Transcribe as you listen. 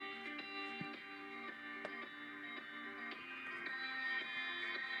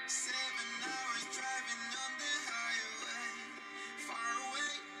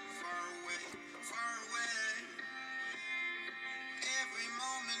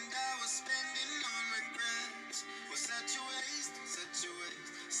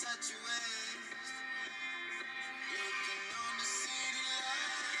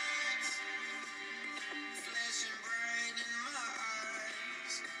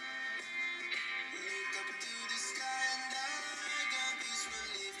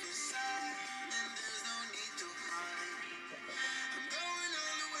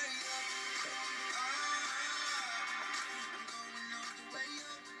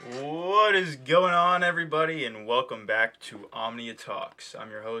What is going on, everybody, and welcome back to Omnia Talks.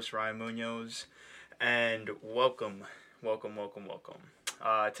 I'm your host, Ryan Munoz, and welcome.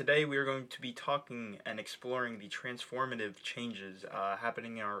 Today, we are going to be talking and exploring the transformative changes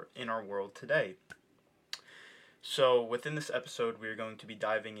happening in our world today. So, within this episode, we are going to be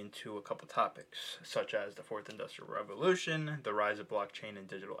diving into a couple topics, such as the Fourth Industrial Revolution, the rise of blockchain and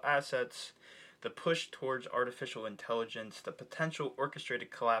digital assets, the push towards artificial intelligence, the potential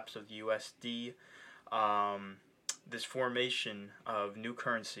orchestrated collapse of the USD, this formation of new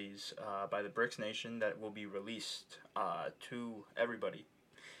currencies by the BRICS nation that will be released to everybody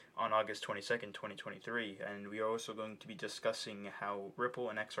on August 22nd, 2023. And we are also going to be discussing how Ripple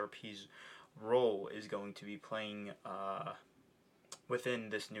and XRP's role is going to be playing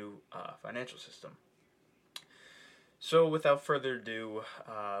within this new financial system. So without further ado,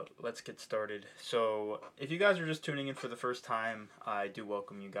 let's get started. So if you guys are just tuning in for the first time, I do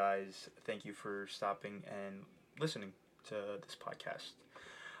welcome you guys. Thank you for stopping and listening to this podcast.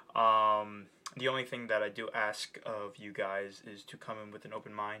 The only thing that I do ask of you guys is to come in with an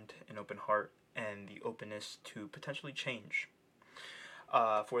open mind, an open heart, and the openness to potentially change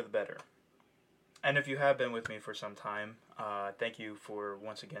for the better. And if you have been with me for some time, thank you for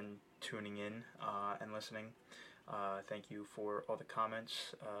once again tuning in and listening. Thank you for all the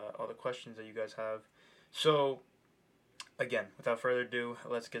comments, all the questions that you guys have. So, again, without further ado,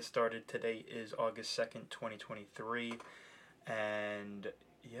 let's get started. Today is August 2nd, 2023. And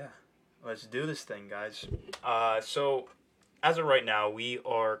yeah, let's do this thing, guys. So, as of right now, we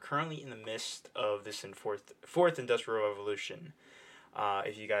are currently in the midst of this fourth Industrial Revolution.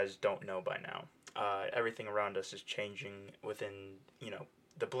 If you guys don't know by now, everything around us is changing within,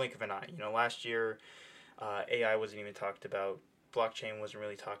 the blink of an eye. Last year, AI wasn't even talked about, blockchain wasn't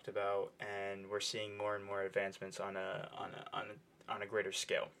really talked about, and we're seeing more and more advancements on a greater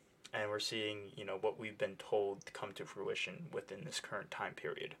scale. And we're seeing, what we've been told to come to fruition within this current time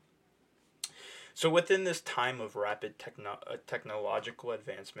period. So within this time of rapid technological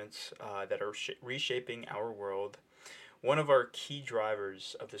advancements that are reshaping our world, one of our key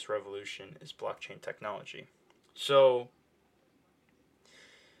drivers of this revolution is blockchain technology. So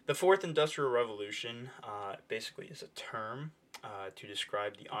the Fourth Industrial Revolution basically is a term to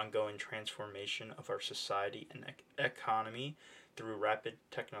describe the ongoing transformation of our society and economy through rapid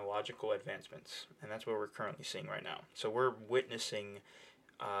technological advancements. And that's what we're currently seeing right now. So we're witnessing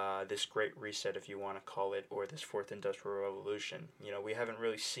this great reset, if you want to call it, or this Fourth Industrial Revolution. We haven't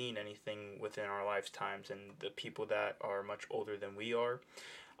really seen anything within our lifetimes, and the people that are much older than we are,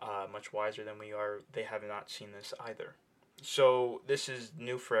 much wiser than we are, they have not seen this either. So this is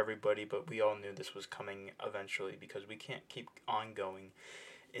new for everybody, but we all knew this was coming eventually, because we can't keep on going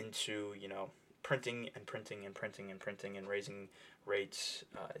into, printing and raising rates.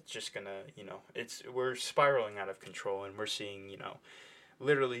 It's just gonna, we're spiraling out of control, and we're seeing,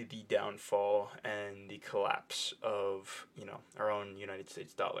 literally the downfall and the collapse of, our own United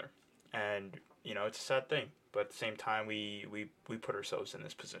States dollar. And, it's a sad thing, but at the same time, we put ourselves in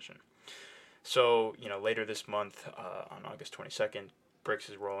this position. So, later this month, on August 22nd, BRICS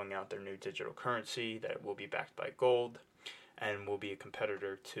is rolling out their new digital currency that will be backed by gold and will be a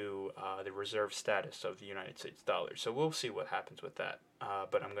competitor to the reserve status of the United States dollar. So we'll see what happens with that.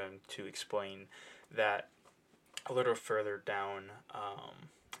 But I'm going to explain that a little further down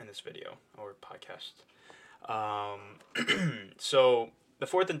in this video or podcast. So the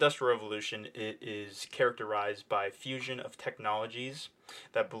Fourth Industrial Revolution is characterized by fusion of technologies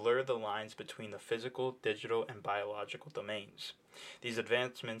that blur the lines between the physical, digital, and biological domains. These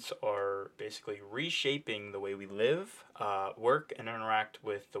advancements are basically reshaping the way we live, work, and interact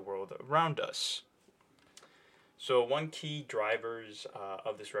with the world around us. So one key drivers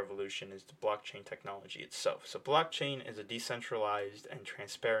of this revolution is the blockchain technology itself. So blockchain is a decentralized and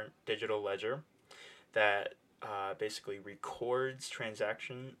transparent digital ledger that basically records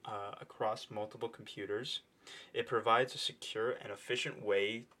transaction across multiple computers. It provides a secure and efficient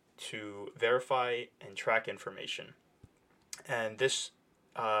way to verify and track information. And this,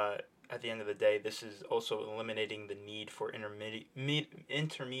 at the end of the day, this is also eliminating the need for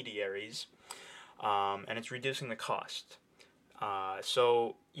intermediaries, and it's reducing the cost.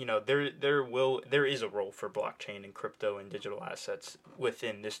 So there is a role for blockchain and crypto and digital assets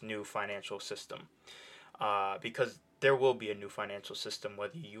within this new financial system, because there will be a new financial system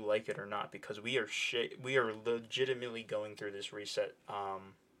whether you like it or not, because we are legitimately going through this reset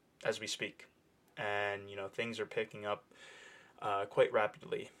as we speak, and things are picking up quite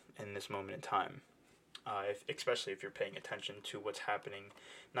rapidly in this moment in time. Especially if you're paying attention to what's happening,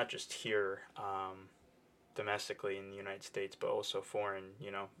 not just here domestically in the United States, but also foreign,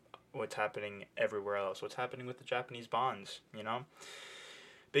 what's happening everywhere else, what's happening with the Japanese bonds,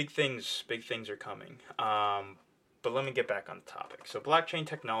 big things are coming. But let me get back on the topic. So blockchain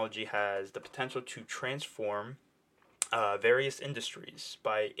technology has the potential to transform various industries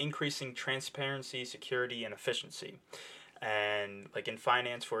by increasing transparency, security, and efficiency. And like in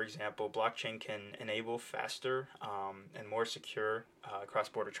finance, for example, blockchain can enable faster and more secure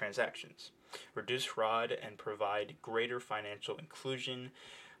cross-border transactions, reduce fraud, and provide greater financial inclusion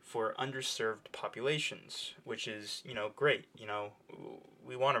for underserved populations, which is, great.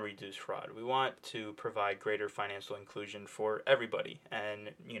 We want to reduce fraud. We want to provide greater financial inclusion for everybody.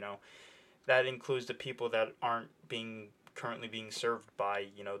 And, that includes the people that aren't currently being served by,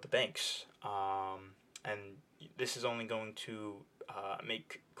 the banks. And this is only going to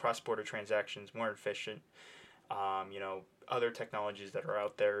make cross-border transactions more efficient. Other technologies that are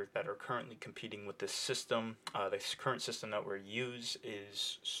out there that are currently competing with this system. The current system that we use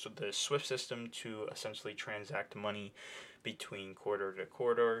is the SWIFT system to essentially transact money between quarter to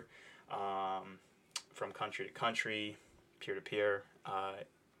quarter, from country to country, peer to peer,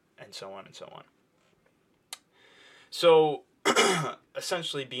 and so on and so on. So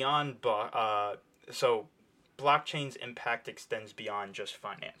essentially beyond blockchain's impact extends beyond just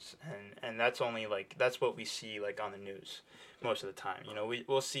finance, and that's what we see on the news most of the time.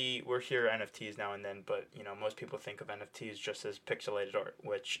 We'll hear NFTs now and then, but most people think of NFTs just as pixelated art,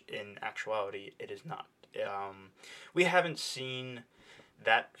 which in actuality it is not. We haven't seen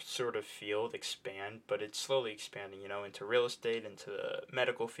that sort of field expand, but it's slowly expanding, into real estate, into the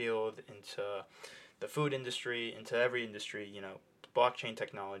medical field, into the food industry, into every industry. Blockchain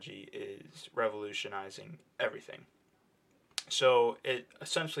technology is revolutionizing everything. So it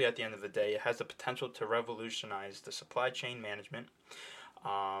essentially, at the end of the day, it has the potential to revolutionize the supply chain management,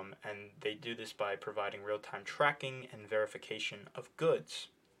 and they do this by providing real-time tracking and verification of goods,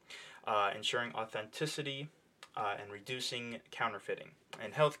 ensuring authenticity, and reducing counterfeiting.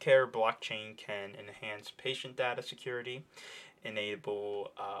 In healthcare, blockchain can enhance patient data security,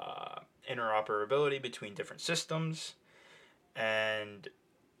 enable interoperability between different systems, and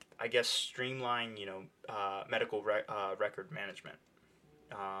I guess streamline, medical record management.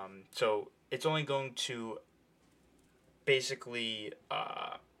 So it's only going to basically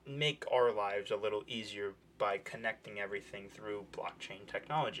make our lives a little easier by connecting everything through blockchain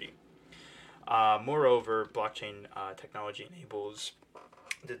technology. Moreover, blockchain technology enables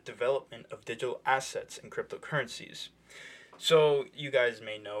the development of digital assets and cryptocurrencies. So you guys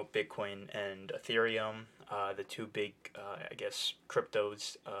may know Bitcoin and Ethereum, the two big,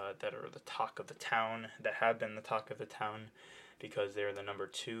 cryptos that are the talk of the town, that have been the talk of the town, because they're the number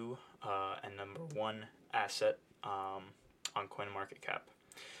 2 and number 1 asset on CoinMarketCap.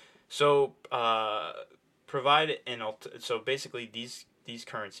 So so basically these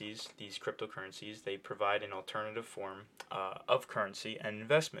currencies, these cryptocurrencies, they provide an alternative form of currency and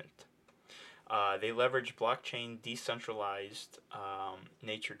investment. They leverage blockchain decentralized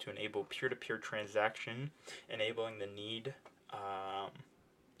nature to enable peer-to-peer transaction,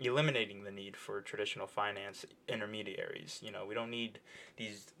 eliminating the need for traditional finance intermediaries. We don't need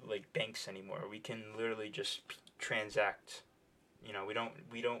these banks anymore. We can literally just transact.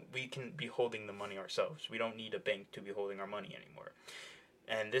 We can be holding the money ourselves. We don't need a bank to be holding our money anymore.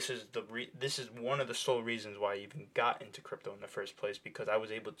 And this is one of the sole reasons why I even got into crypto in the first place, because I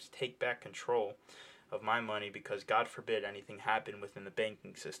was able to take back control of my money, because God forbid anything happened within the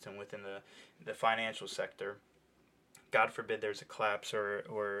banking system, within the financial sector. God forbid there's a collapse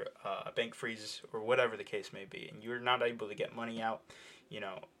or a bank freeze or whatever the case may be, and you're not able to get money out.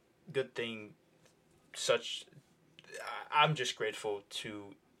 Good thing. I'm just grateful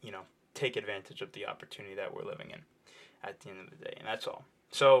to take advantage of the opportunity that we're living in at the end of the day, and that's all.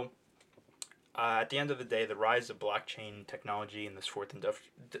 So, at the end of the day, the rise of blockchain technology in this fourth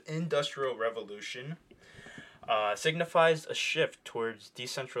industrial revolution signifies a shift towards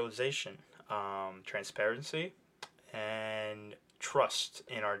decentralization, transparency, and trust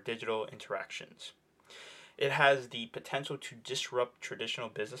in our digital interactions. It has the potential to disrupt traditional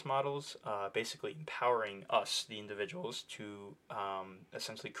business models, basically empowering us, the individuals, to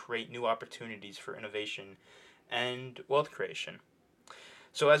essentially create new opportunities for innovation and wealth creation.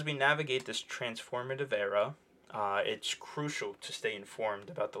 So as we navigate this transformative era, it's crucial to stay informed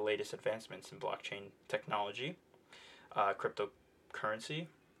about the latest advancements in blockchain technology, cryptocurrency,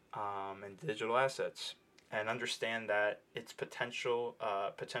 and digital assets, and understand that its potential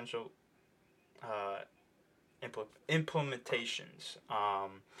implementations.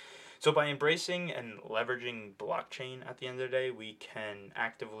 So by embracing and leveraging blockchain at the end of the day, we can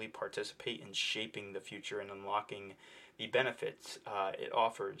actively participate in shaping the future and unlocking the benefits it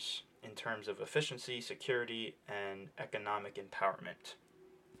offers in terms of efficiency, security, and economic empowerment.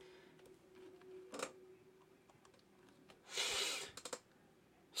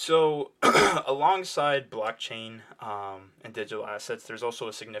 So, alongside blockchain and digital assets, there's also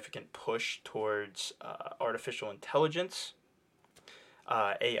a significant push towards artificial intelligence,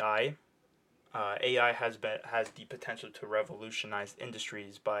 AI. AI has the potential to revolutionize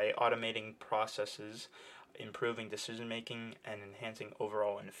industries by automating processes, improving decision making, and enhancing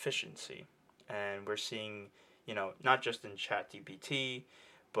overall efficiency. And we're seeing, not just in ChatGPT,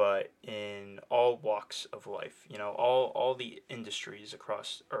 but in all walks of life. All the industries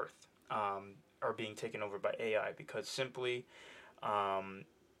across Earth are being taken over by AI because simply um,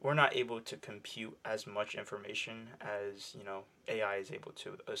 we're not able to compute as much information as AI is able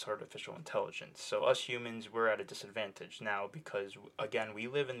to as artificial intelligence. So us humans, we're at a disadvantage now because again we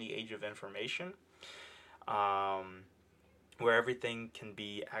live in the age of information, um, where everything can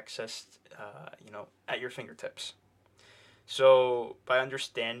be accessed, at your fingertips. So by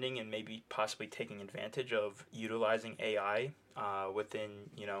understanding and maybe possibly taking advantage of utilizing AI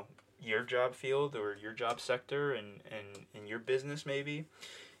within your job field or your job sector and in your business maybe,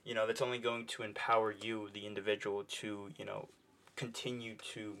 that's only going to empower you, the individual, to continue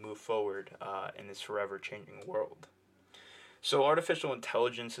to move forward in this forever changing world. So artificial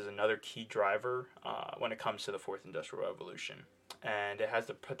intelligence is another key driver when it comes to the fourth industrial revolution, and it has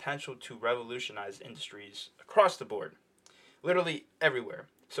the potential to revolutionize industries across the board, literally everywhere.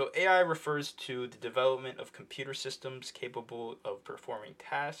 So AI refers to the development of computer systems capable of performing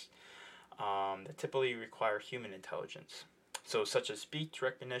tasks that typically require human intelligence. So such as speech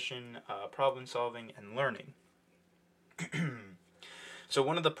recognition, problem solving, and learning. So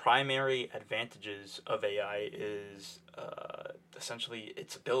one of the primary advantages of AI is essentially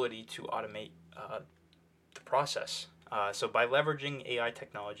its ability to automate the process. So by leveraging AI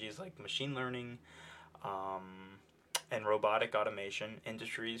technologies like machine learning, and robotic automation,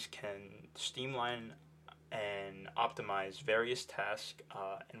 industries can streamline and optimize various tasks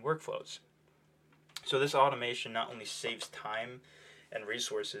and workflows. So this automation not only saves time and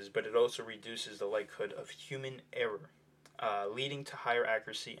resources, but it also reduces the likelihood of human error, leading to higher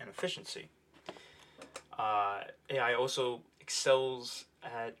accuracy and efficiency. AI also excels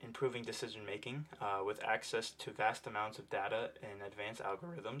at improving decision making with access to vast amounts of data and advanced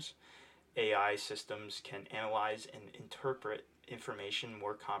algorithms. AI systems can analyze and interpret information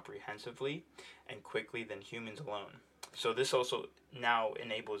more comprehensively and quickly than humans alone. So this also now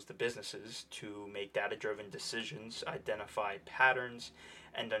enables the businesses to make data-driven decisions, identify patterns,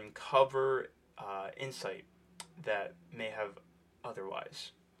 and uncover insight that may have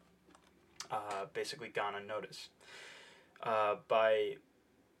otherwise basically gone unnoticed. By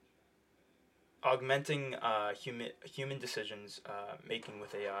augmenting human decisions making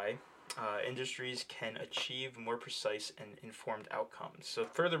with AI, industries can achieve more precise and informed outcomes. So,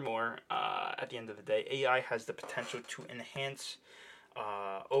 furthermore, at the end of the day, AI has the potential to enhance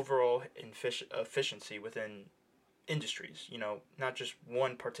overall efficiency within industries. Not just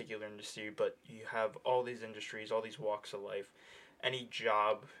one particular industry, but you have all these industries, all these walks of life. Any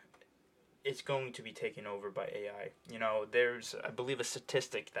job, it's going to be taken over by AI. There's, I believe, a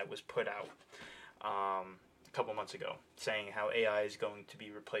statistic that was put out a couple months ago saying how AI is going to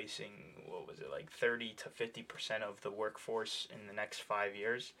be replacing, what was it, like 30 to 50% of the workforce in the next 5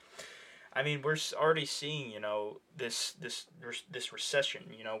 years. I mean, we're already seeing, this recession.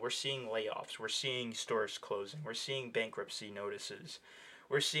 We're seeing layoffs. We're seeing stores closing. We're seeing bankruptcy notices.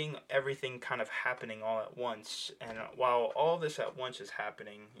 We're seeing everything kind of happening all at once. And while all this at once is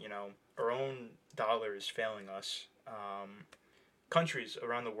happening, our own dollar is failing us. Countries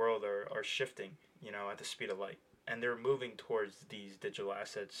around the world are shifting, at the speed of light. And they're moving towards these digital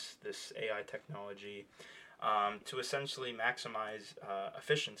assets, this AI technology, to essentially maximize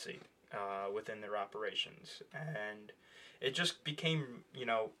efficiency within their operations. And it just became,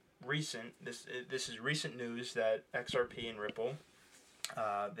 recent. This is recent news that XRP and Ripple,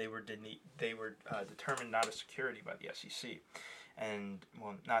 they were determined not a security by the SEC, and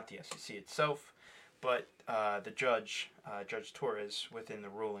well, not the SEC itself, but the judge, Judge Torres, within the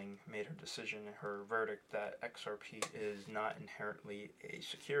ruling, made her decision, her verdict that XRP is not inherently a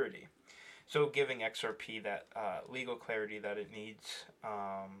security. So giving XRP that legal clarity that it needs,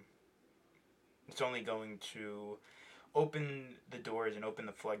 it's only going to open the doors and open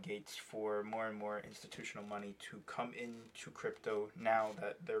the floodgates for more and more institutional money to come into crypto now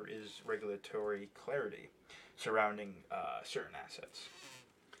that there is regulatory clarity surrounding certain assets.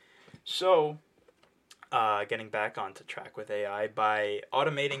 So, getting back onto track with AI, by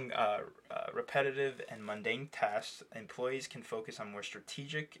automating repetitive and mundane tasks, employees can focus on more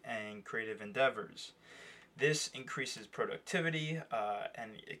strategic and creative endeavors. This increases productivity,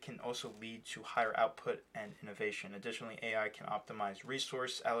 and it can also lead to higher output and innovation. Additionally, AI can optimize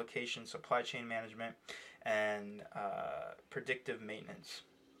resource allocation, supply chain management, and predictive maintenance,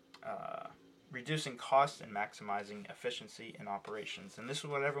 uh, reducing costs and maximizing efficiency in operations. And this is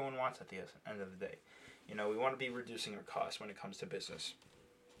what everyone wants at the end of the day. We want to be reducing our costs when it comes to business.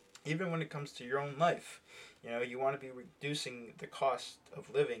 Even when it comes to your own life, you want to be reducing the cost of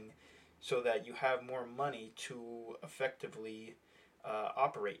living so that you have more money to effectively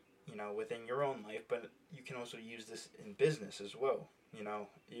within your own life. But you can also use this in business as well.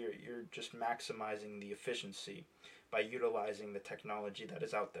 You're just maximizing the efficiency by utilizing the technology that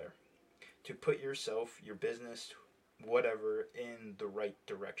is out there to put yourself, your business, whatever, in the right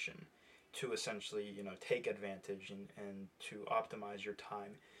direction to essentially, take advantage and to optimize your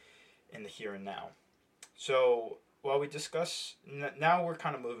time in the here and now. So while we discuss, now we're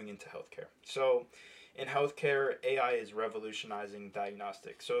kind of moving into healthcare. So in healthcare, AI is revolutionizing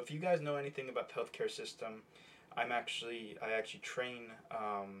diagnostics. So if you guys know anything about the healthcare system, I actually train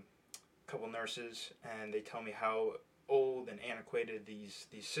a couple nurses, and they tell me how old and antiquated these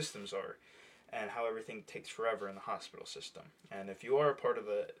systems are, and how everything takes forever in the hospital system. And if you are a part of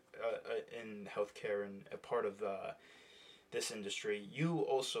in healthcare and a part of this industry, you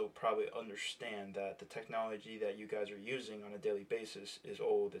also probably understand that the technology that you guys are using on a daily basis is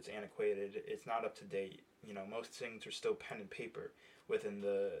old, it's antiquated, it's not up to date. Most things are still pen and paper within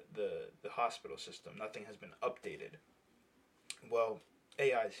the hospital system. Nothing has been updated. Well,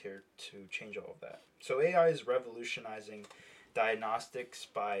 AI is here to change all of that. So AI is revolutionizing diagnostics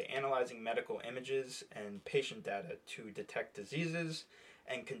by analyzing medical images and patient data to detect diseases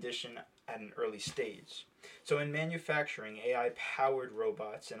and condition at an early stage. So in manufacturing, AI-powered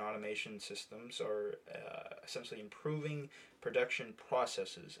robots and automation systems are essentially improving production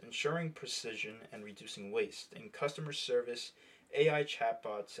processes, ensuring precision and reducing waste. In customer service, AI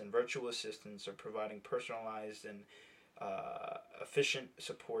chatbots and virtual assistants are providing personalized and efficient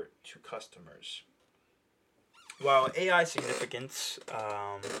support to customers. While AI significant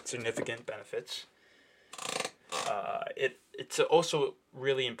benefits, it's also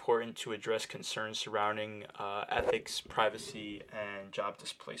really important to address concerns surrounding ethics, privacy, and job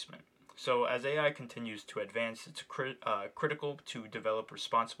displacement. So as AI continues to advance, it's critical to develop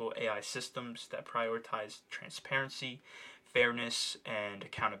responsible AI systems that prioritize transparency, fairness, and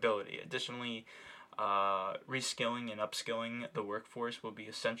accountability. Additionally, reskilling and upskilling the workforce will be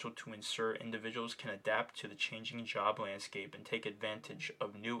essential to ensure individuals can adapt to the changing job landscape and take advantage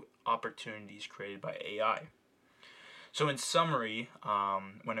of new opportunities created by AI. So in summary,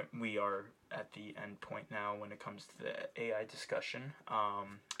 we are at the end point now when it comes to the AI discussion,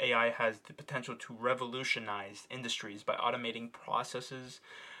 AI has the potential to revolutionize industries by automating processes,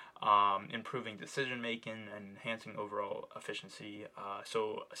 improving decision making, and enhancing overall efficiency.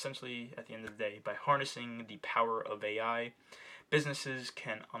 So essentially, at the end of the day, by harnessing the power of AI, businesses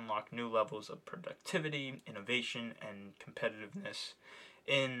can unlock new levels of productivity, innovation, and competitiveness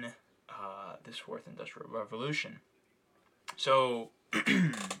in this fourth industrial revolution. So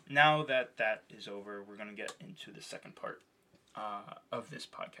now that that is over, we're going to get into the second part of this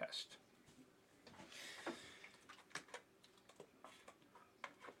podcast.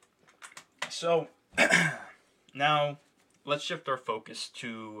 So now let's shift our focus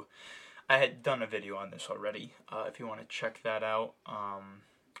to, I had done a video on this already. If you want to check that out,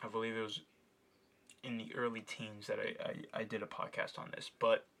 I believe it was in the early teens that I did a podcast on this.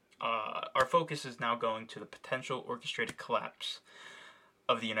 But our focus is now going to the potential orchestrated collapse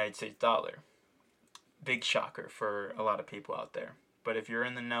of the United States dollar. Big shocker for a lot of people out there. But if you're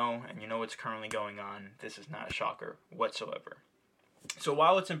in the know and you know what's currently going on, this is not a shocker whatsoever. So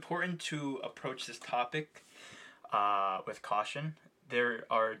while it's important to approach this topic with caution, there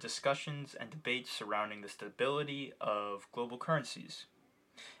are discussions and debates surrounding the stability of global currencies,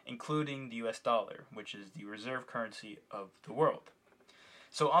 including the US dollar, which is the reserve currency of the world.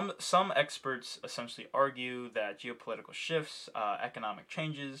 So some experts essentially argue that geopolitical shifts, economic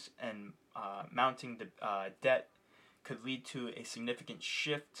changes, and mounting debt could lead to a significant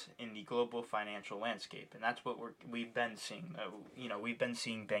shift in the global financial landscape, and that's what we've been seeing. We've been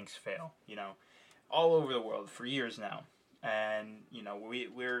seeing banks fail, all over the world for years now, and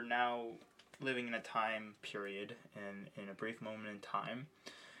we're now living in a time period and in a brief moment in time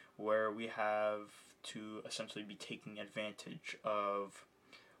where we have to essentially be taking advantage of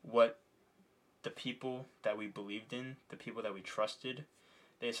what the people that we believed in, the people that we trusted,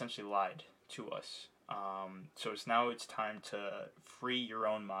 they essentially lied to us. So it's time to free your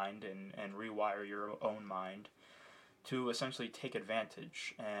own mind and rewire your own mind to essentially take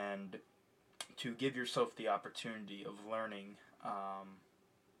advantage and to give yourself the opportunity of learning,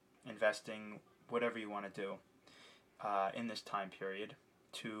 investing, whatever you want to do in this time period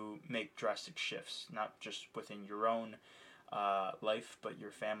to make drastic shifts, not just within your own life, but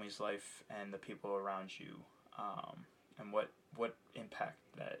your family's life and the people around you, and what impact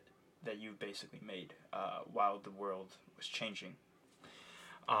that you've basically made while the world was changing.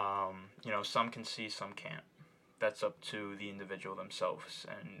 Some can see, some can't. That's up to the individual themselves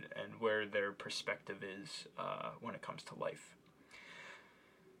and where their perspective is when it comes to life.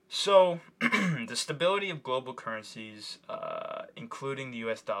 So, the stability of global currencies, including the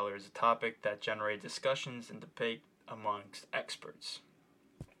US dollar, is a topic that generated discussions and debate amongst experts.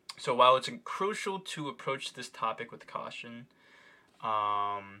 So, while it's crucial to approach this topic with caution,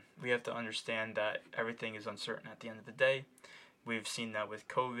 we have to understand that everything is uncertain at the end of the day. We've seen that with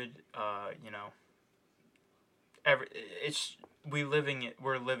COVID.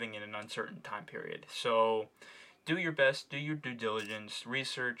 We're living in an uncertain time period. So do your best, do your due diligence,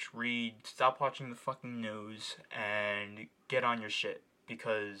 research, read, stop watching the fucking news, and get on your shit,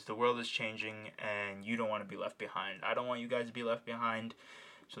 because the world is changing and you don't want to be left behind. I don't want you guys to be left behind,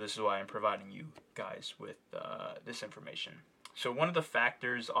 so this is why I'm providing you guys with this information. So one of the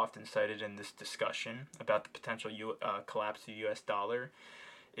factors often cited in this discussion about the potential collapse of the US dollar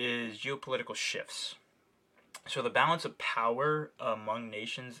is geopolitical shifts. So the balance of power among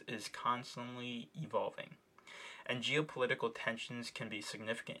nations is constantly evolving, and geopolitical tensions can be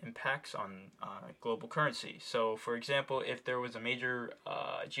significant impacts on global currency. So, for example, if there was a major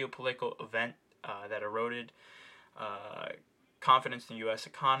geopolitical event that eroded confidence in the U.S.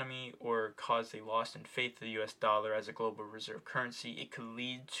 economy or caused a loss in faith of the U.S. dollar as a global reserve currency, it could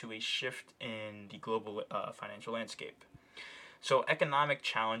lead to a shift in the global financial landscape. So economic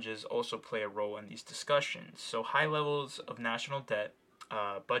challenges also play a role in these discussions. So high levels of national debt,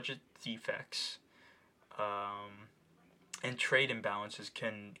 budget defects, and trade imbalances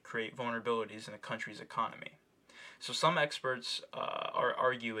can create vulnerabilities in a country's economy. So some experts are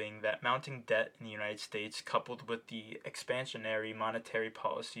arguing that mounting debt in the United States, coupled with the expansionary monetary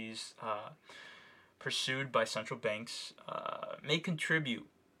policies pursued by central banks, may contribute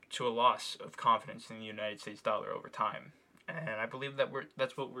to a loss of confidence in the United States dollar over time. And I believe that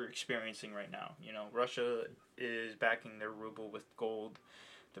that's what we're experiencing right now. Russia is backing their ruble with gold.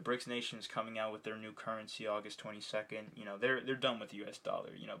 The BRICS nations coming out with their new currency August 22nd. They're done with the U.S. dollar.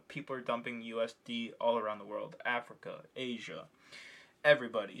 People are dumping USD all around the world. Africa, Asia,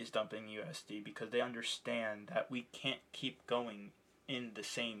 everybody is dumping USD because they understand that we can't keep going in the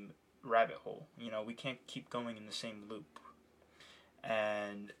same rabbit hole. We can't keep going in the same loop.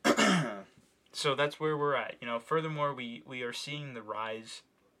 And so that's where we're at. Furthermore, we are seeing the rise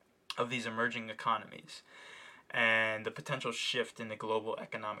of these emerging economies and the potential shift in the global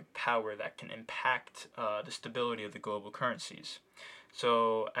economic power that can impact the stability of the global currencies.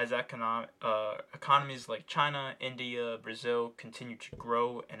 So as economies like China, India, Brazil continue to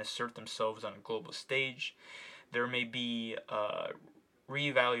grow and assert themselves on a global stage, there may be a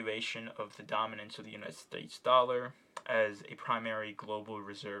reevaluation of the dominance of the United States dollar as a primary global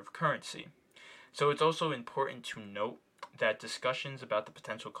reserve currency. So it's also important to note that discussions about the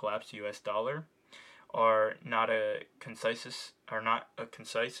potential collapse of the U.S. dollar are not a consensus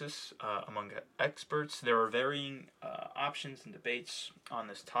among experts. There are varying options and debates on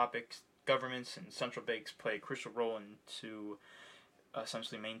this topic. Governments and central banks play a crucial role into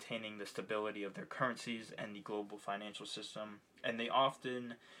essentially maintaining the stability of their currencies and the global financial system, and they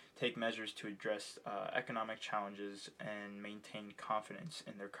often take measures to address economic challenges and maintain confidence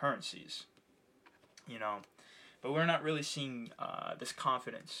in their currencies. But we're not really seeing this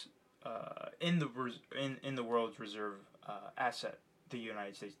confidence in the world's reserve asset, the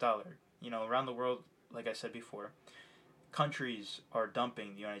United States dollar. Around the world, like I said before, countries are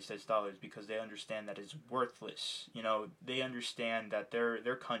dumping the United States dollars because they understand that it's worthless. They understand that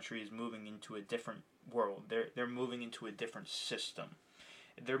their country is moving into a different world. They're moving into a different system.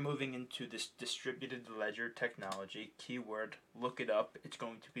 They're moving into this distributed ledger technology. Keyword, look it up. It's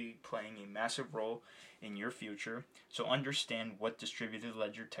going to be playing a massive role in your future. So understand what distributed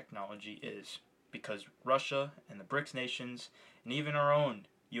ledger technology is, because Russia and the BRICS nations and even our own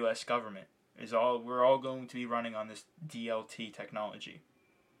U.S. government we're all going to be running on this DLT technology.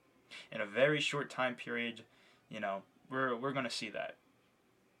 In a very short time period, we're going to see that.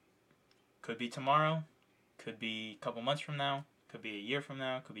 Could be tomorrow, could be a couple months from now, could be a year from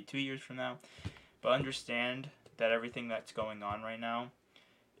now, could be 2 years from now. But understand that everything that's going on right now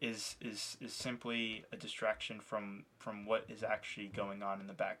is simply a distraction from what is actually going on in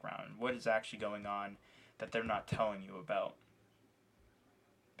the background, what is actually going on that they're not telling you about.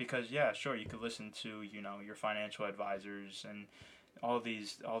 Because yeah, sure, you could listen to, your financial advisors and all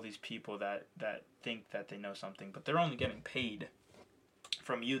these people that think that they know something, but they're only getting paid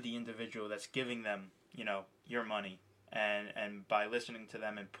from you, the individual that's giving them, your money, and by listening to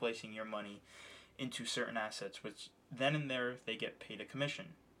them and placing your money into certain assets, which then and there they get paid a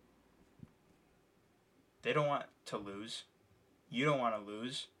commission. They don't want to lose. You don't want to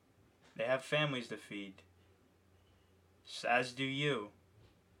lose. They have families to feed. As do you.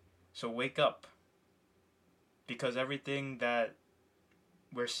 So wake up. Because everything that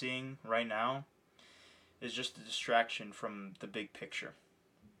we're seeing right now is just a distraction from the big picture.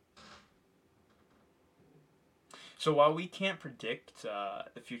 So while we can't predict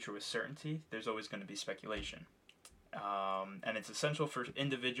the future with certainty, there's always going to be speculation. And it's essential for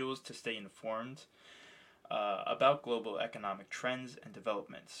individuals to stay informed about global economic trends and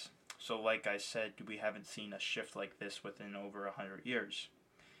developments. So like I said, we haven't seen a shift like this within over 100 years.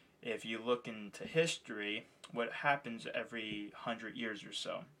 If you look into history, what happens every 100 years or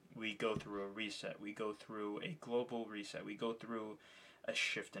so? We go through a reset. We go through a global reset. We go through a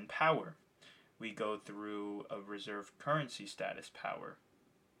shift in power. We go through a reserve currency status power,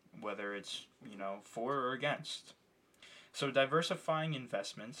 whether it's, for or against. So diversifying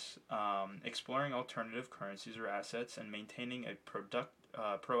investments, exploring alternative currencies or assets, and maintaining a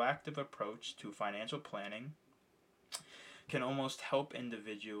proactive approach to financial planning can almost help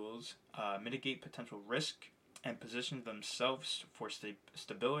individuals mitigate potential risk and position themselves for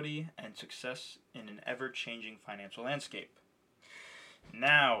stability and success in an ever-changing financial landscape.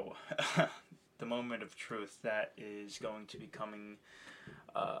 Now, the moment of truth that is going to be coming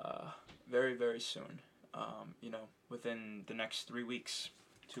very, very soon. Within the next 3 weeks.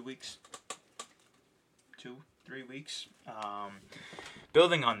 2 weeks? 3 weeks.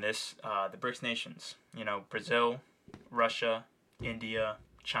 Building on this, the BRICS nations, Brazil, Russia, India,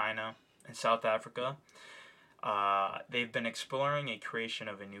 China, and South Africa, they've been exploring a creation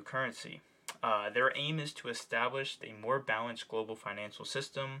of a new currency. Their aim is to establish a more balanced global financial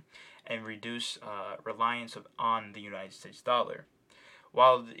system and reduce reliance on the United States dollar.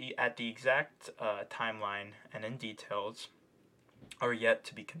 While at the exact timeline and in details are yet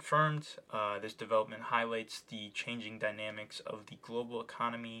to be confirmed, this development highlights the changing dynamics of the global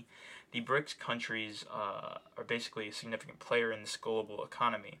economy. The BRICS countries are basically a significant player in this global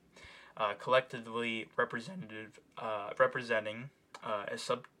economy, collectively representing a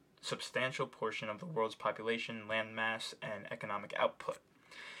substantial portion of the world's population, land mass, and economic output.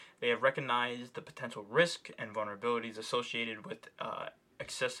 They have recognized the potential risk and vulnerabilities associated with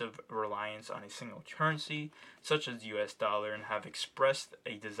excessive reliance on a single currency, such as the US dollar, and have expressed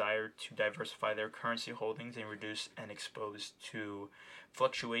a desire to diversify their currency holdings and reduce and expose to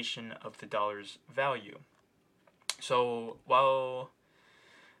fluctuation of the dollar's value. So while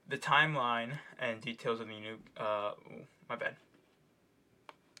the timeline and details of the new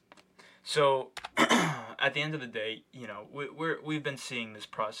So, at the end of the day, we've been seeing this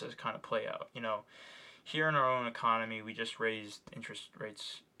process kind of play out. Here in our own economy, we just raised interest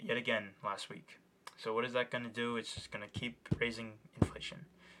rates yet again last week. So what is that going to do? It's just going to keep raising inflation,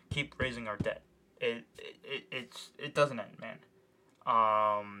 keep raising our debt. It doesn't end, man.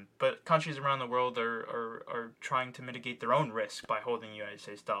 But countries around the world are trying to mitigate their own risk by holding United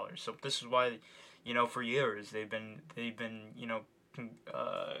States dollars. So this is why, for years they've been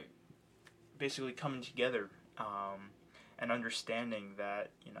basically coming together and understanding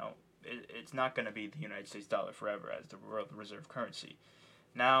that it's not going to be the United States dollar forever as the world reserve currency.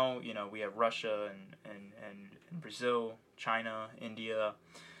 Now we have Russia and Brazil, China, India,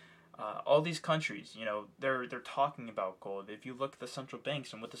 all these countries. They're talking about gold. If you look at the central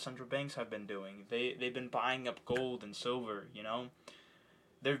banks and what the central banks have been doing, they've been buying up gold and silver.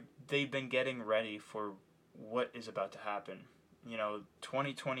 They've been getting ready for what is about to happen.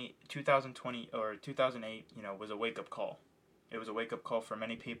 2020 or 2008, was a wake-up call. It was a wake-up call for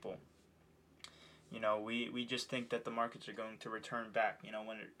many people. We just think that the markets are going to return back,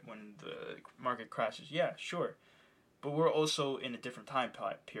 when the market crashes. Yeah, sure. But we're also in a different time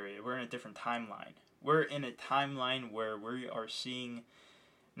period. We're in a different timeline. We're in a timeline where we are seeing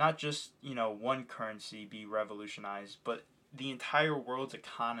not just, one currency be revolutionized, but the entire world's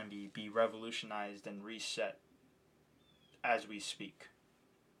economy be revolutionized and reset as we speak.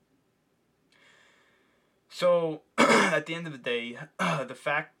 So, at the end of the day, the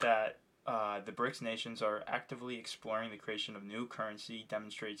fact that the BRICS nations are actively exploring the creation of new currency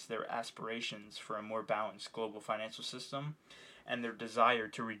demonstrates their aspirations for a more balanced global financial system and their desire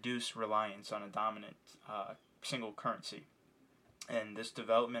to reduce reliance on a dominant single currency. And this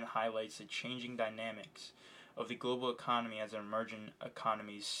development highlights the changing dynamics of the global economy as emerging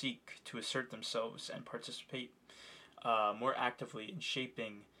economies seek to assert themselves and participate more actively in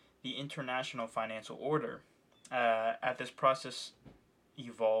shaping the international financial order. As this process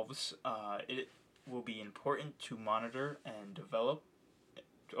evolves, it will be important to monitor and develop,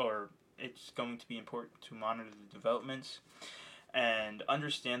 or it's going to be important to monitor the developments and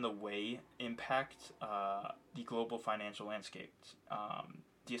understand the way impact the global financial landscape.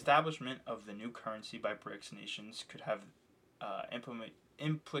 The establishment of the new currency by BRICS nations could have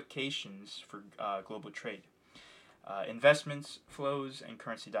implications for global trade, investments, flows, and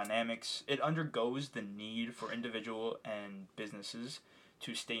currency dynamics. It undergoes the need for individual and businesses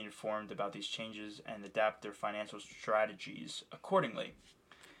to stay informed about these changes and adapt their financial strategies accordingly.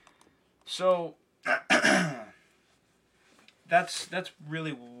 So that's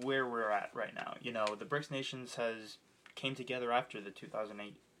really where we're at right now. The BRICS nations came together after the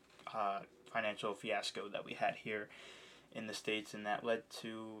 2008 financial fiasco that we had here in the States, and that led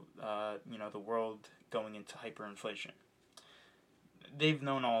to the world going into hyperinflation. They've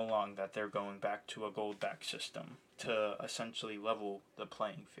known all along that they're going back to a gold-backed system to essentially level the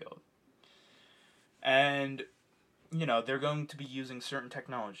playing field. And they're going to be using certain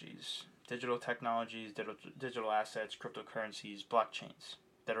technologies, digital technologies, digital assets, cryptocurrencies, blockchains,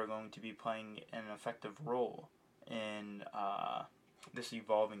 that are going to be playing an effective role in this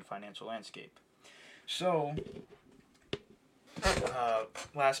evolving financial landscape. So,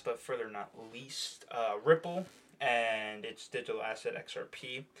 last but further not least, Ripple and its digital asset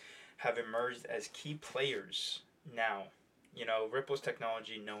XRP have emerged as key players now. Ripple's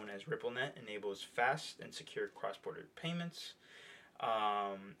technology, known as RippleNet, enables fast and secure cross-border payments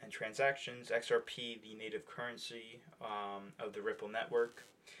and transactions. XRP, the native currency of the Ripple network,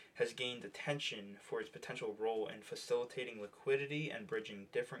 has gained attention for its potential role in facilitating liquidity and bridging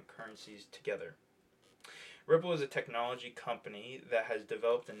different currencies together. Ripple is a technology company that has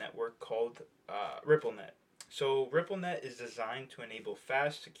developed a network called RippleNet. So RippleNet is designed to enable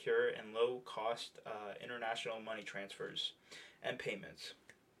fast, secure, and low-cost international money transfers and payments.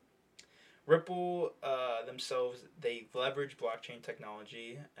 Ripple themselves, they leverage blockchain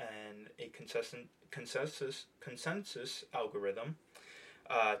technology and a consensus algorithm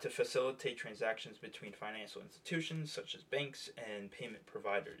to facilitate transactions between financial institutions such as banks and payment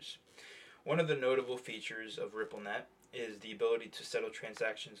providers. One of the notable features of RippleNet is the ability to settle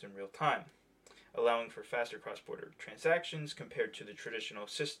transactions in real time, allowing for faster cross-border transactions compared to the traditional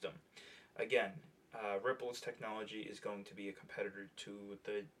system. Again, Ripple's technology is going to be a competitor to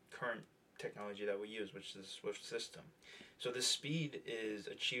the current technology that we use, which is the SWIFT system. So this speed is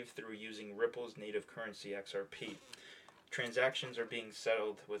achieved through using Ripple's native currency, XRP. Transactions are being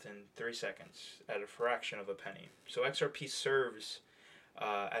settled within 3 seconds at a fraction of a penny. So XRP serves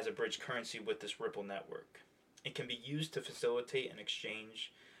as a bridge currency with this Ripple network. It can be used to facilitate an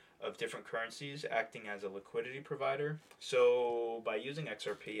exchange of different currencies, acting as a liquidity provider. So by using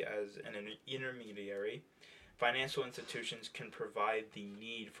XRP as an intermediary, financial institutions can provide the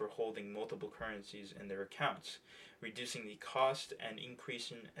need for holding multiple currencies in their accounts, reducing the cost and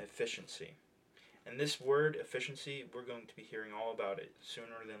increasing efficiency. And this word, efficiency, we're going to be hearing all about it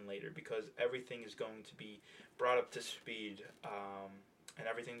sooner than later, because everything is going to be brought up to speed, and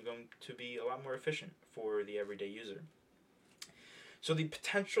everything's going to be a lot more efficient for the everyday user. So the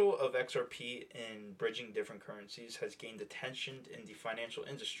potential of XRP in bridging different currencies has gained attention in the financial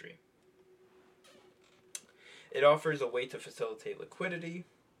industry. It offers a way to facilitate liquidity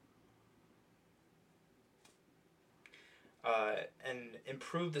and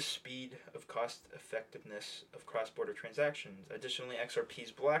improve the speed of cost effectiveness of cross-border transactions. Additionally,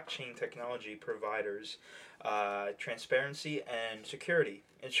 XRP's blockchain technology provides transparency and security,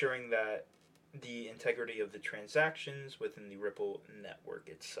 ensuring that the integrity of the transactions within the Ripple network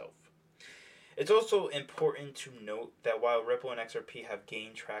itself. It's also important to note that while Ripple and XRP have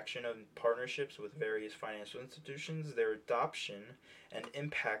gained traction in partnerships with various financial institutions, their adoption and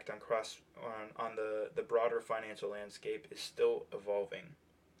impact on the broader financial landscape is still evolving.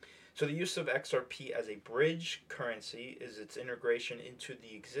 So the use of XRP as a bridge currency is its integration into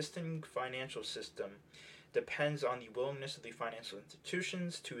the existing financial system depends on the willingness of the financial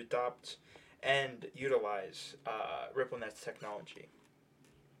institutions to adopt and utilize RippleNet's technology.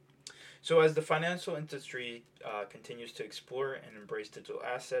 So as the financial industry continues to explore and embrace digital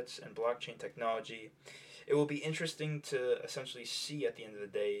assets and blockchain technology, it will be interesting to essentially see at the end of the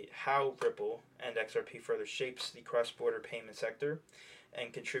day how Ripple and XRP further shapes the cross-border payment sector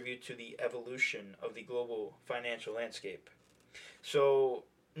and contribute to the evolution of the global financial landscape. So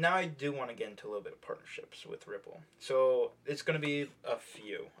now I do want to get into a little bit of partnerships with Ripple. So it's going to be a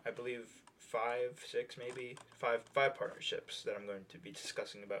few, I believe, five, six, maybe five partnerships that I'm going to be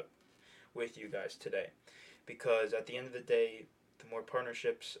discussing about with you guys today. Because at the end of the day, the more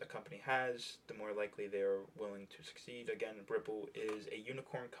partnerships a company has, the more likely they are willing to succeed. Again, Ripple is a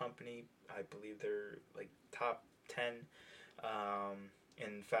unicorn company. I believe they're like top 10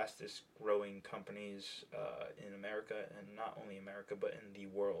 and fastest growing companies in America, and not only America, but in the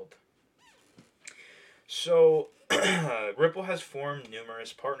world. So, Ripple has formed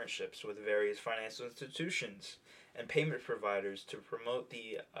numerous partnerships with various financial institutions and payment providers to promote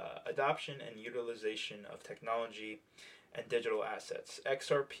the adoption and utilization of technology and digital assets,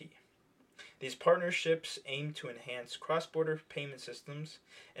 XRP. These partnerships aim to enhance cross border payment systems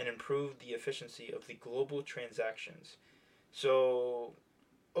and improve the efficiency of the global transactions. So,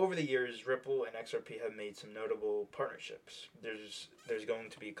 over the years, Ripple and XRP have made some notable partnerships. There's going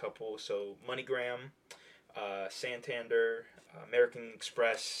to be a couple. So MoneyGram, Santander, American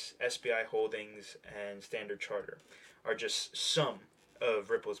Express, SBI Holdings, and Standard Charter are just some of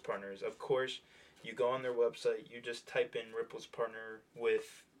Ripple's partners. Of course, you go on their website, you just type in Ripple's partner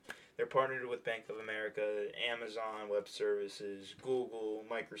with. They're partnered with Bank of America, Amazon Web Services, Google,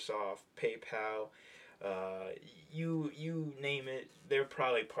 Microsoft, PayPal. You name it, they're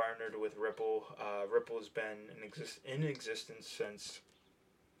probably partnered with Ripple. Ripple's been in existence since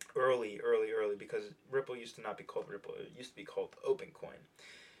early, because Ripple used to not be called Ripple. It used to be called OpenCoin.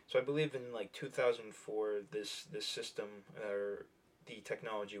 So I believe in like 2004, this system or the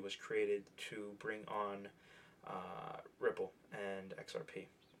technology was created to bring on Ripple and XRP.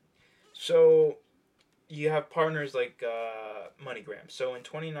 So you have partners like MoneyGram. So in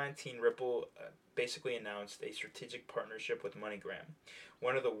 2019, Ripple basically announced a strategic partnership with MoneyGram,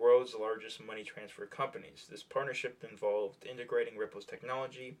 one of the world's largest money transfer companies. This partnership involved integrating Ripple's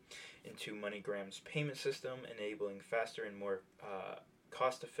technology into MoneyGram's payment system, enabling faster and more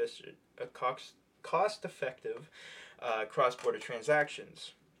cost-effective cross-border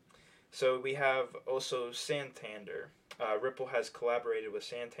transactions. So we have also Santander. Ripple has collaborated with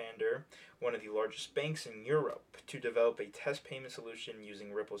Santander, one of the largest banks in Europe, to develop a test payment solution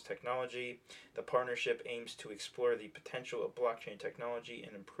using Ripple's technology. The partnership aims to explore the potential of blockchain technology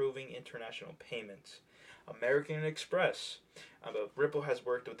in improving international payments. American Express. Ripple has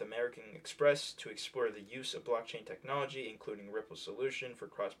worked with American Express to explore the use of blockchain technology, including Ripple's solution for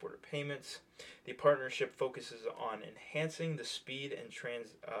cross-border payments. The partnership focuses on enhancing the speed and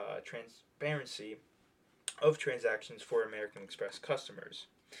transparency of transactions for American Express customers.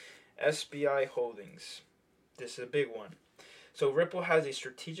 SBI Holdings. This is a big one. So Ripple has a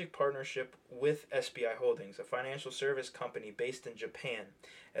strategic partnership with SBI Holdings, a financial service company based in Japan.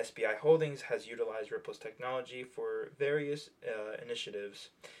 SBI Holdings has utilized Ripple's technology for various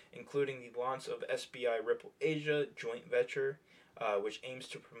initiatives, including the launch of SBI Ripple Asia joint venture, which aims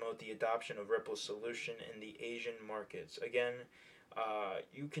to promote the adoption of Ripple's solution in the Asian markets. Again,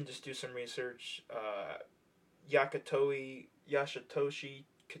 you can just do some research. Yashitoshi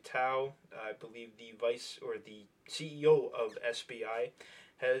Kitao, I believe the vice or the CEO of SBI,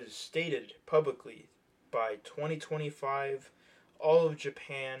 has stated publicly by 2025, all of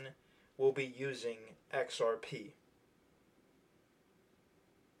Japan will be using XRP.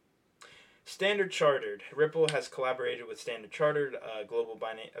 Standard Chartered. Ripple has collaborated with Standard Chartered, a global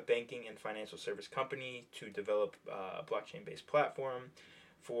banking and financial service company, to develop a blockchain-based platform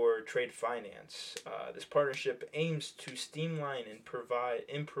for trade finance. This partnership aims to streamline and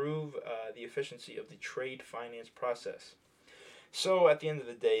improve the efficiency of the trade finance process. So at the end of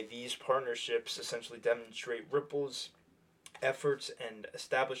the day, these partnerships essentially demonstrate Ripple's efforts and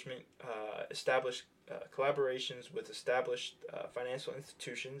establish collaborations with established financial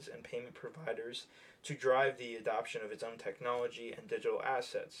institutions and payment providers to drive the adoption of its own technology and digital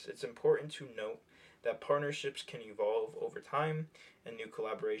assets. It's important to note that partnerships can evolve over time and new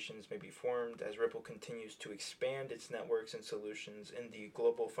collaborations may be formed as Ripple continues to expand its networks and solutions in the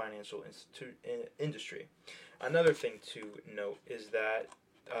global financial industry. Another thing to note is that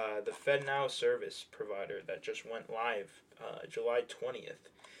the FedNow service provider that just went live July 20th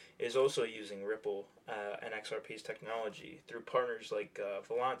is also using Ripple and XRP's technology through partners like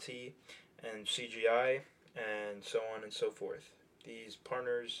Volanti and CGI and so on and so forth. These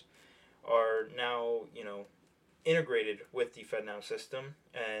partners are now, integrated with the FedNow system,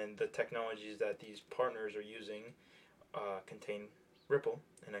 and the technologies that these partners are using contain Ripple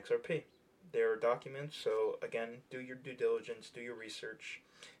and XRP. There are documents, so again, do your due diligence, do your research.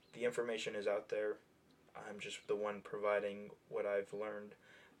 The information is out there. I'm just the one providing what I've learned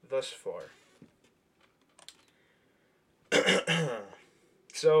thus far.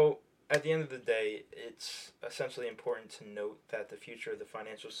 So, at the end of the day, it's essentially important to note that the future of the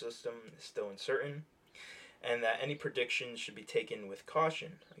financial system is still uncertain and that any predictions should be taken with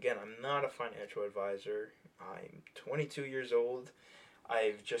caution. Again, I'm not a financial advisor. I'm 22 years old.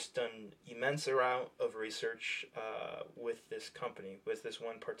 I've just done immense amount of research with this company, with this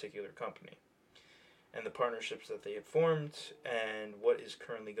one particular company, and the partnerships that they have formed, and what is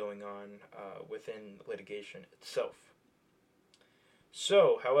currently going on within litigation itself.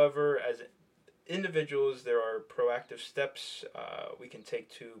 So, however, as individuals, there are proactive steps we can take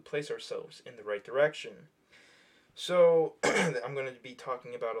to place ourselves in the right direction. So, I'm going to be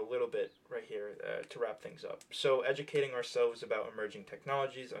talking about a little bit right here to wrap things up. So, educating ourselves about emerging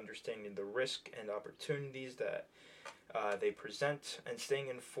technologies, understanding the risk and opportunities that they present, and staying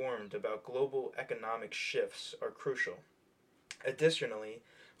informed about global economic shifts are crucial. Additionally,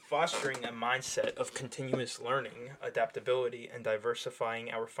 fostering a mindset of continuous learning, adaptability, and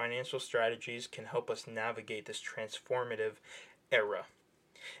diversifying our financial strategies can help us navigate this transformative era.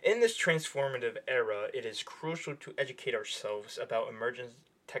 In this transformative era, it is crucial to educate ourselves about emerging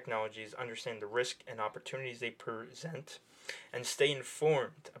technologies, understand the risk and opportunities they present, and stay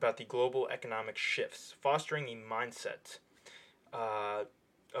informed about the global economic shifts. Fostering a mindset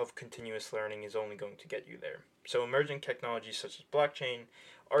of continuous learning is only going to get you there. So, emerging technologies such as blockchain,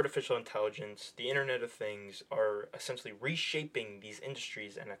 artificial intelligence, the Internet of Things are essentially reshaping these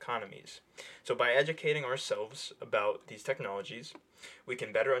industries and economies. So, by educating ourselves about these technologies, we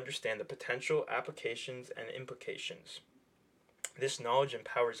can better understand the potential applications and implications. This knowledge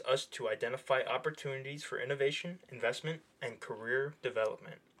empowers us to identify opportunities for innovation, investment, and career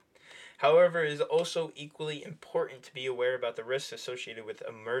development. However, it is also equally important to be aware about the risks associated with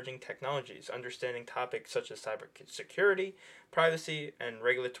emerging technologies. Understanding topics such as cybersecurity, privacy, and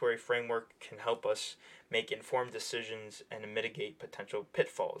regulatory framework can help us make informed decisions and mitigate potential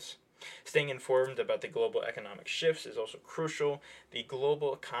pitfalls. Staying informed about the global economic shifts is also crucial. The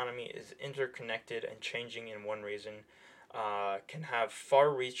global economy is interconnected and changing in one reason can have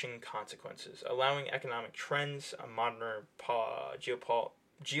far-reaching consequences. Allowing economic trends, modern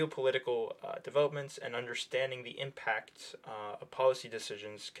geopolitical developments, and understanding the impact of policy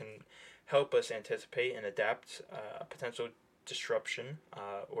decisions can help us anticipate and adapt potential disruption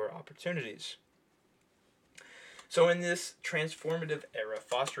or opportunities. So, in this transformative era,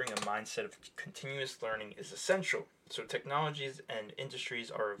 fostering a mindset of continuous learning is essential. So, technologies and industries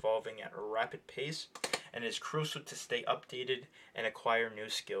are evolving at a rapid pace, and it is crucial to stay updated and acquire new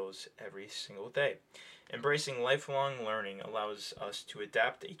skills every single day. Embracing lifelong learning allows us to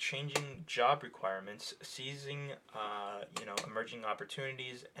adapt to changing job requirements, seizing emerging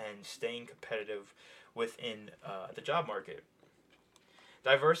opportunities, and staying competitive within the job market.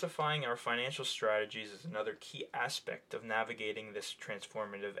 Diversifying our financial strategies is another key aspect of navigating this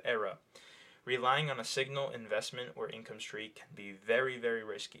transformative era. Relying on a single investment or income stream can be very, very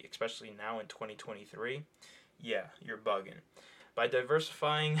risky, especially now in 2023. Yeah, you're bugging. By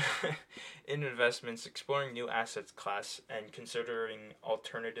diversifying in investments, exploring new assets class, and considering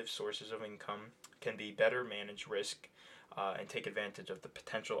alternative sources of income can be better manage risk and take advantage of the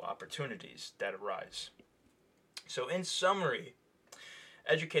potential opportunities that arise. So, in summary,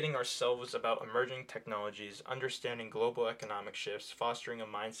 educating ourselves about emerging technologies, understanding global economic shifts, fostering a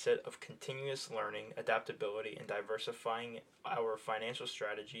mindset of continuous learning, adaptability, and diversifying our financial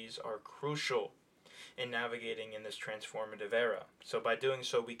strategies are crucial in navigating in this transformative era. So by doing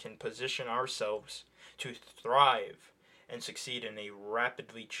so, we can position ourselves to thrive and succeed in a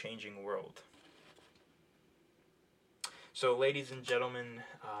rapidly changing world. So, ladies and gentlemen,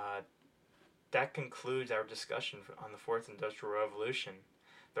 that concludes our discussion on the Fourth Industrial Revolution.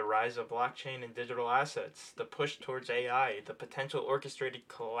 The rise of blockchain and digital assets, the push towards AI, the potential orchestrated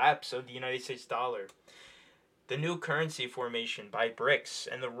collapse of the United States dollar, the new currency formation by BRICS,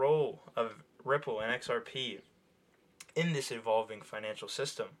 and the role of Ripple and XRP in this evolving financial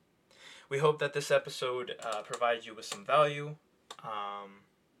system. We hope that this episode provides you with some value,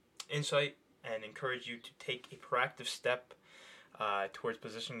 insight, and encourage you to take a proactive step towards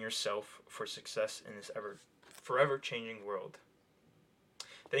positioning yourself for success in this forever changing world.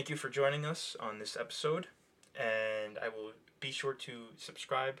 Thank you for joining us on this episode, and I will be sure to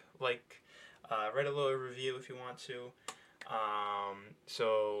subscribe, like, write a little review if you want to.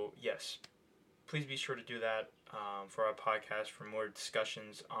 So yes, please be sure to do that for our podcast for more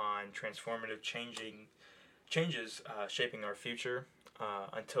discussions on transformative changes shaping our future.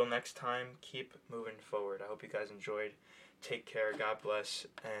 Until next time, keep moving forward. I hope you guys enjoyed. Take care, God bless,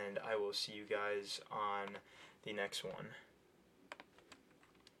 and I will see you guys on the next one.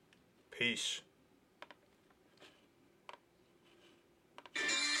 Peace.